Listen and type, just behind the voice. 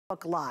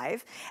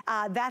Live.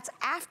 That's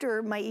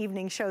after my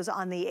evening shows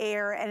on the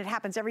air, and it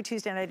happens every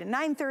Tuesday night at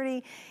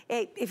 9:30.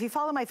 If you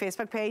follow my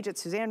Facebook page,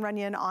 it's Suzanne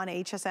Runyon on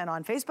HSN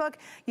on Facebook,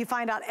 you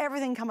find out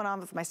everything coming on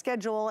with my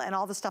schedule and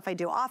all the stuff I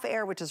do off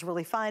air, which is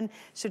really fun.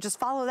 So just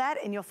follow that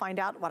and you'll find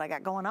out what I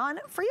got going on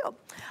for you.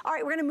 All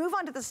right, we're gonna move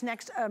on to this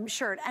next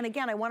shirt. And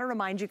again, I wanna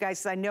remind you guys,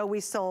 because I know we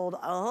sold a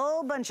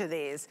whole bunch of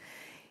these.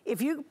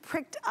 If you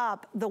picked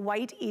up the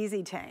white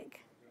Easy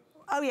Tank,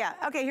 oh yeah,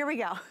 okay, here we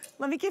go.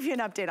 Let me give you an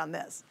update on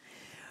this.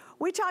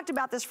 We talked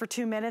about this for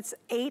 2 minutes.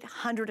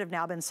 800 have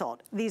now been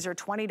sold. These are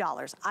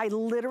 $20. I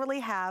literally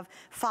have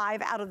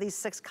 5 out of these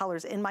 6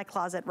 colors in my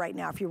closet right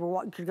now if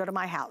you could go to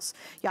my house.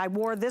 Yeah, I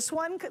wore this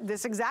one,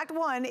 this exact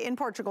one in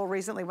Portugal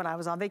recently when I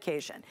was on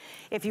vacation.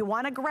 If you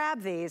wanna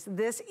grab these,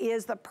 this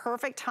is the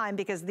perfect time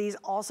because these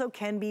also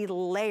can be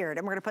layered.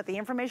 And we're gonna put the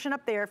information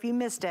up there if you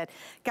missed it.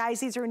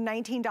 Guys, these are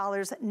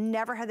 $19.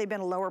 Never have they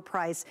been a lower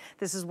price.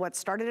 This is what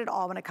started it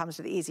all when it comes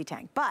to the Easy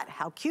Tank. But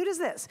how cute is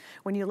this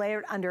when you layer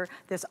it under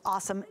this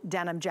awesome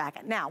denim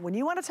jacket? Now, when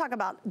you want to talk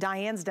about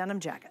Diane's denim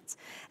jackets,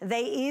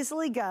 they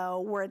easily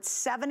go where it's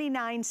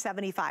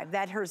 $79.75.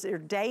 That is your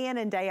day in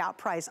and day out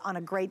price on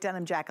a great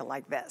denim jacket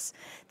like this.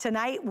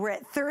 Tonight, we're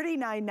at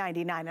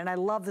 $39.99, and I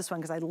love this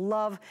one because I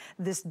love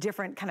this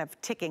different kind of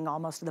ticking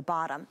almost at the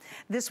bottom.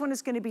 This one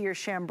is going to be your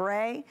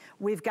chambray.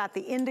 We've got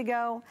the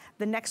indigo.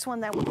 The next one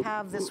that we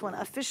have, this one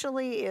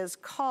officially is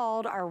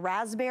called our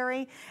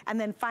raspberry, and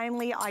then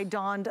finally I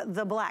donned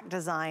the black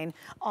design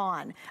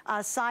on.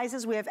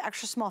 Sizes, we have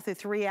extra small through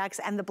 3X,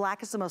 and the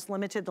black is the most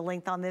limited. The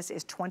length on this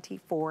is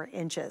 24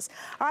 inches.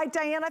 All right,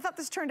 Diane, I thought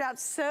this turned out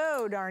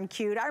so darn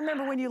cute. I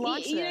remember when you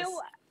launched this. You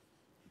know,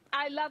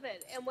 I love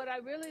it. And what I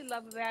really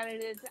love about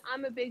it is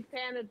I'm a big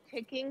fan of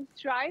ticking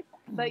stripe,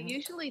 but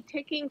usually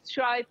ticking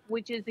stripe,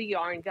 which is a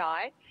yarn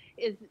dye,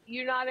 is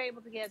you're not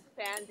able to get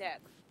spandex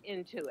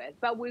into it.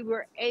 But we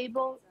were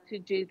able to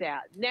do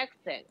that. Next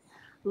thing,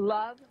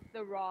 love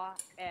the raw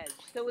edge.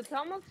 So it's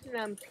almost an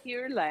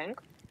Ampere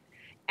length.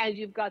 And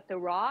you've got the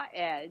raw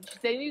edge,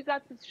 then you've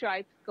got the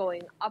stripes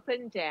going up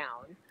and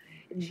down,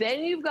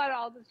 then you've got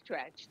all the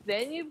stretch,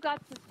 then you've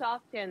got the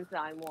soft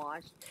enzyme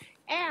wash,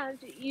 and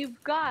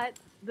you've got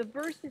the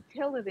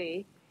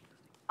versatility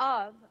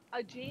of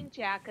a jean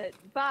jacket,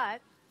 but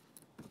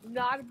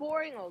not a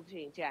boring old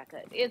jean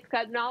jacket. It's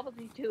got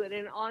novelty to it,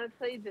 and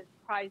honestly, this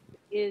price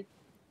is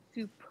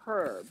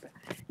superb.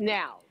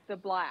 Now, the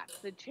black,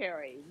 the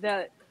cherry,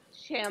 the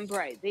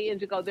chambray, the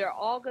indigo, they're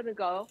all gonna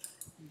go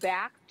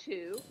back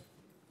to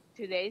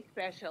today's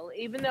special,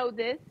 even though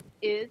this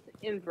is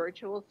in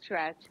virtual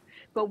stretch.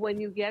 But when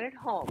you get it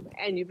home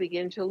and you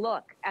begin to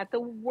look at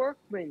the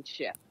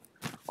workmanship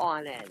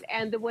on it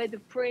and the way the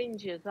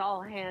fringe is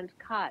all hand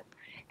cut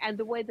and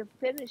the way the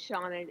finish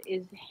on it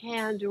is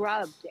hand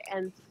rubbed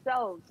and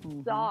so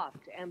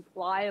soft and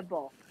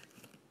pliable,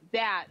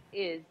 that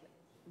is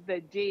the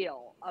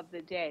deal of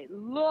the day.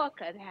 Look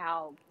at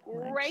how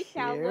great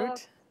that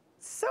looks.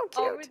 So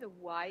cute. Over the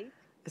white.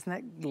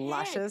 Isn't that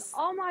luscious?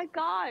 Oh my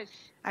gosh.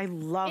 I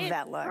love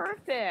that look.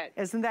 Perfect.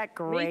 Isn't that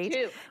great?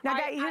 Me too. Now,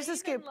 guys, here's the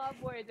scoop. I even love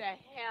where the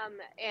hem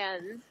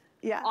ends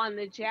on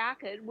the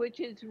jacket,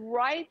 which is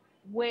right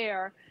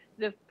where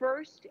the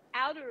first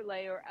outer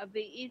layer of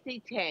the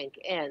Easy Tank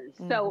ends.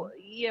 So,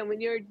 you know,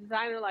 when you're a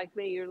designer like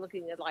me, you're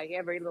looking at like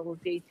every little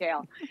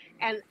detail.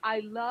 And I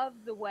love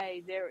the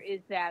way there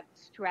is that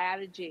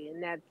strategy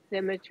and that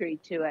symmetry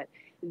to it.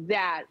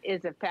 That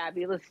is a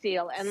fabulous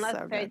deal. And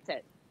let's face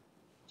it,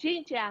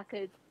 jean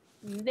jackets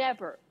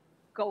never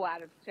go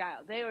out of style.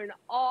 They are an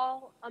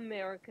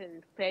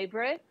all-American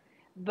favorite,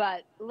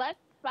 but let's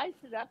spice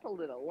it up a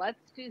little.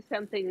 Let's do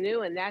something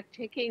new, and that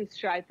ticking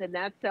stripe and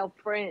that self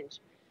fringe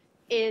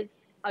is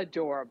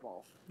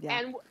adorable.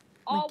 And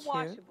all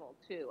washable,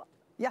 too.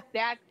 Yeah.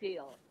 That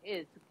deal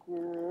is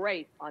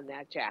great on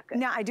that jacket.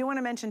 Now, I do want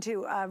to mention,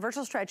 too,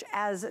 virtual stretch,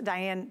 as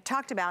Diane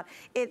talked about,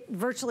 it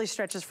virtually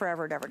stretches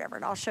forever and ever and ever.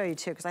 And I'll show you,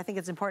 too, because I think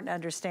it's important to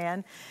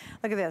understand.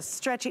 Look at this,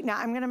 stretchy. Now,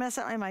 I'm going to mess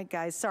up my mic,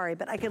 guys, sorry,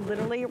 but I can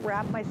literally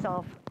wrap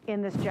myself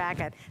in this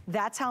jacket.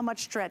 That's how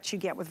much stretch you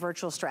get with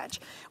virtual stretch.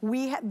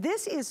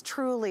 This is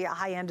truly a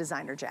high-end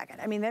designer jacket.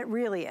 I mean, it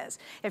really is.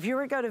 If you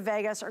were to go to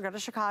Vegas or go to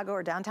Chicago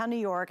or downtown New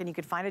York and you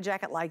could find a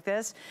jacket like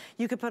this,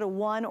 you could put a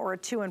 1 or a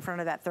 2 in front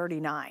of that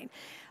 39.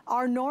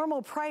 Our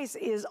normal price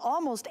is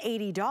almost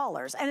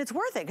 $80, and it's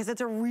worth it because it's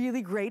a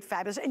really great,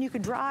 fabulous, and you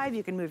can drive,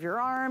 you can move your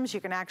arms,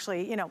 you can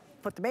actually, you know,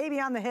 put the baby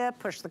on the hip,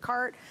 push the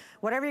cart,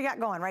 whatever you got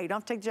going, right? You don't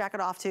have to take the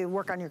jacket off to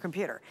work on your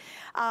computer.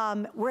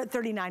 We're at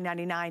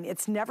 $39.99.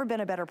 It's never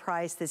been a better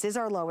price. This is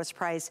our lowest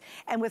price.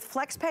 And with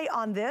FlexPay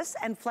on this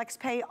and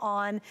FlexPay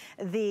on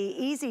the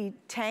Easy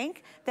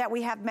Tank that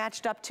we have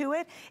matched up to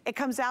it, it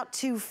comes out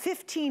to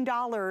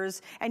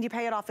 $15 and you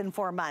pay it off in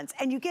 4 months.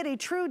 And you get a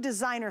true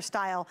designer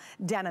style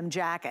denim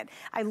jacket.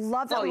 I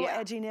love that little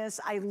edginess.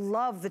 I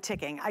love the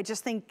ticking. I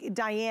just think,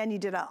 Diane, you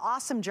did an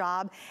awesome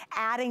job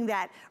adding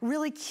that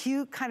really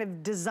cute kind of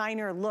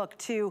designer look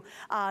to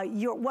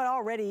what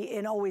already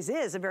and always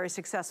is a very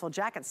successful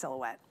jacket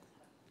silhouette.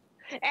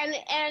 And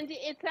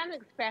it's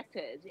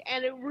unexpected,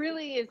 and it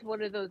really is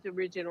one of those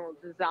original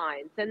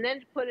designs. And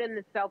then to put in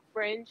the self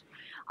fringe,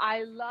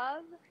 I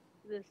love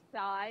the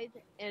side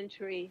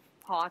entry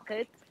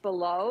pockets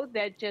below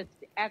that just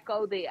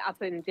echo the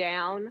up and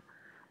down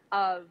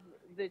of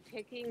the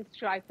ticking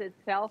stripe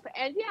itself.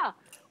 And yeah,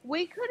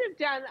 we could have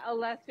done a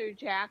lesser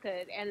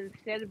jacket, and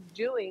instead of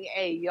doing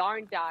a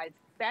yarn dyed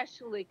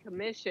specially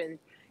commissioned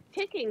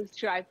ticking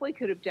stripe, we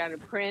could have done a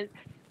print,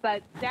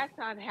 but that's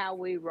not how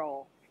we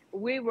roll.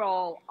 We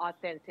roll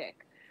authentic.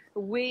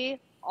 We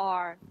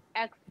are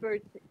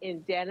experts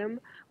in denim.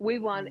 We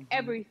want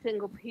every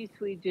single piece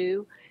we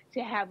do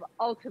to have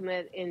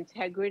ultimate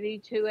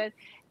integrity to it.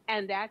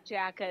 And that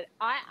jacket,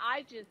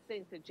 I just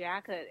think the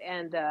jacket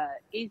and the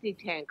Easy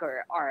Tank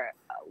are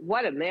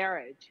what a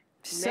marriage.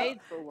 Made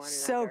for one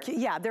another. Cute.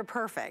 Yeah, they're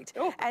perfect.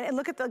 Oh. And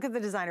look at the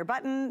designer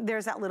button.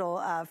 There's that little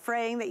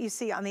fraying that you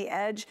see on the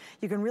edge.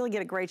 You can really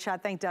get a great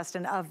shot, thank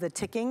Dustin, of the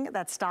ticking,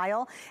 that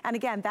style. And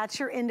again, that's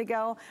your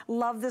indigo.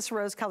 Love this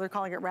rose color,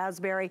 calling it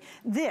raspberry.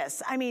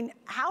 This, I mean,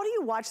 how do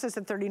you watch this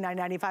at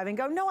 $39.95 and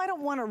go, no, I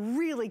don't want a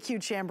really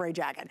cute chambray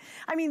jacket?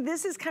 I mean,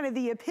 this is kind of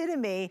the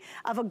epitome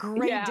of a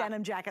great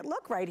denim jacket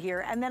look right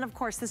here. And then, of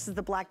course, this is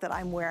the black that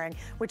I'm wearing,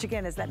 which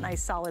again is that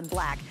nice solid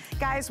black.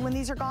 Guys, when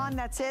these are gone,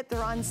 that's it.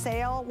 They're on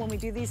sale. When we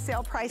do these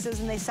sale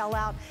prices and they sell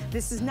out,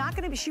 this is not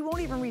going to be, she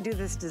won't even redo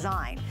this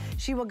design.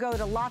 She will go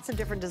to lots of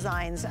different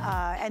designs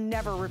and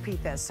never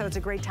repeat this. So it's a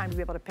great time to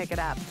be able to pick it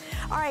up.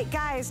 All right,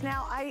 guys,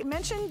 now I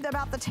mentioned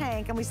about the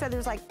tank and we said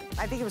there's like,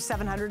 I think it was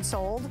 700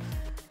 sold.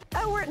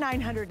 Oh, we're at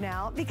 900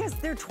 now because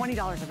they're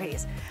 $20 a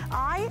piece.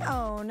 I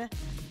own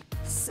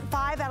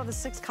 5 out of the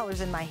 6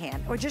 colors in my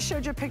hand. I just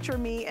showed you a picture of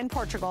me in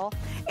Portugal,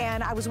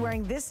 and I was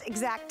wearing this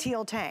exact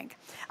teal tank.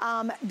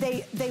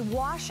 They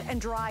wash and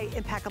dry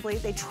impeccably.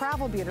 They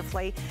travel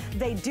beautifully.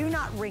 They do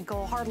not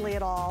wrinkle hardly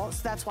at all,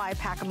 so that's why I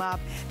pack them up.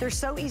 They're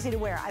so easy to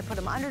wear. I put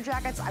them under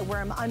jackets. I wear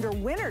them under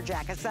winter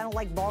jackets. I don't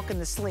like bulk in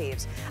the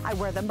sleeves. I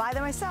wear them by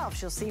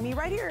myself. You'll see me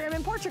right here. I'm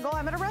in Portugal.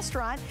 I'm at a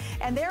restaurant,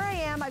 and there I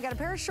am. I've got a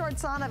pair of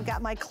shorts on. I've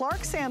got my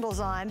Clark sandals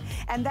on,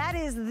 and that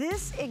is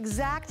this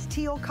exact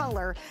teal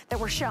color that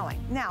we're showing.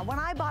 Now, when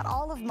I bought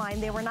all of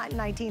mine, they were not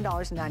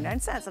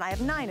 $19.99, and I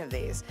have 9 of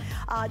these.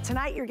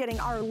 Tonight, you're getting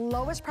our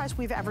lowest price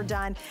we've ever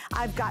done.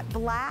 I've got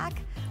black,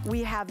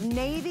 we have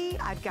navy,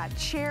 I've got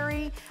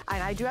cherry,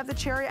 and I do have the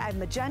cherry, I have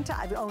magenta,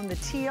 I own the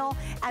teal,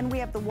 and we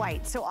have the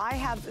white. So I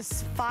have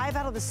 5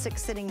 out of the 6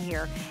 sitting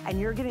here, and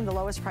you're getting the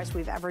lowest price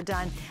we've ever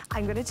done.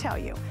 I'm gonna tell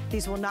you,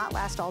 these will not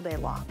last all day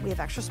long. We have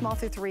extra small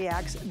through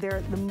 3X.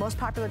 They're the most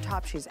popular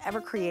top she's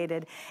ever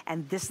created,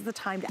 and this is the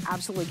time to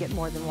absolutely get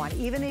more than one.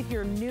 Even if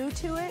you're new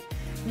to it,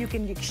 you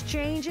can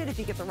exchange it if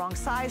you get the wrong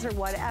size or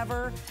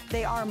whatever.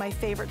 They are my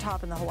favorite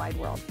top in the whole wide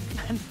world.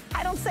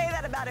 I don't say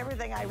that about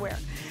everything I wear.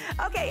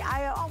 Okay,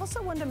 I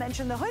also wanted to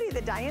mention the hoodie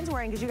that Diane's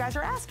wearing because you guys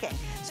are asking.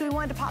 So we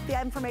wanted to pop the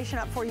information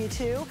up for you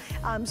too.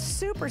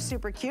 Super,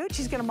 super cute.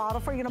 She's gonna model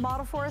for you. Gonna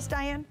model for us,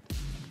 Diane?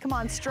 Come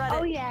on, strut it.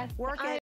 Oh, yes. Work it.